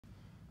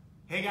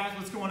Hey guys,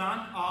 what's going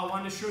on? I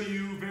wanted to show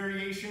you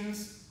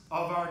variations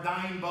of our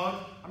dying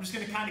bug. I'm just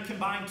going to kind of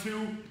combine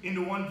two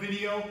into one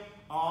video,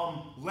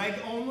 leg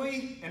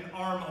only and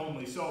arm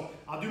only. So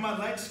I'll do my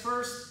legs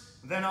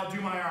first, then I'll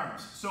do my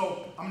arms.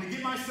 So I'm going to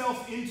get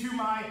myself into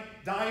my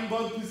dying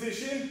bug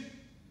position.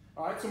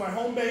 All right, so my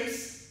home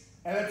base,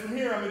 and then from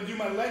here I'm going to do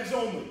my legs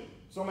only.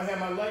 So I'm going to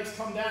have my legs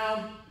come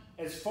down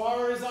as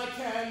far as I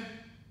can,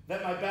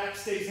 that my back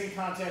stays in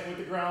contact with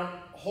the ground.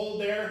 Hold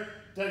there,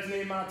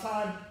 designated amount of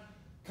time,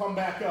 come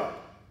back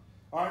up.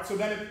 All right, so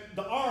then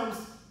the arms,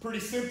 pretty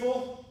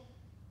simple.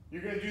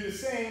 You're going to do the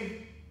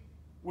same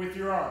with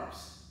your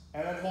arms.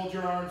 And then hold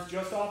your arms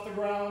just off the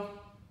ground.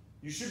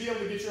 You should be able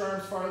to get your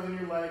arms farther than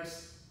your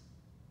legs.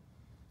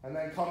 And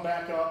then come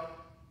back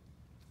up.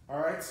 All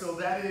right, so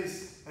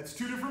that's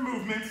two different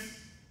movements.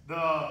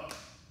 The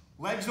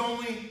legs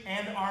only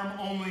and arm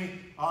only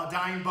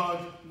dying bug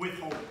with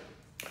hold.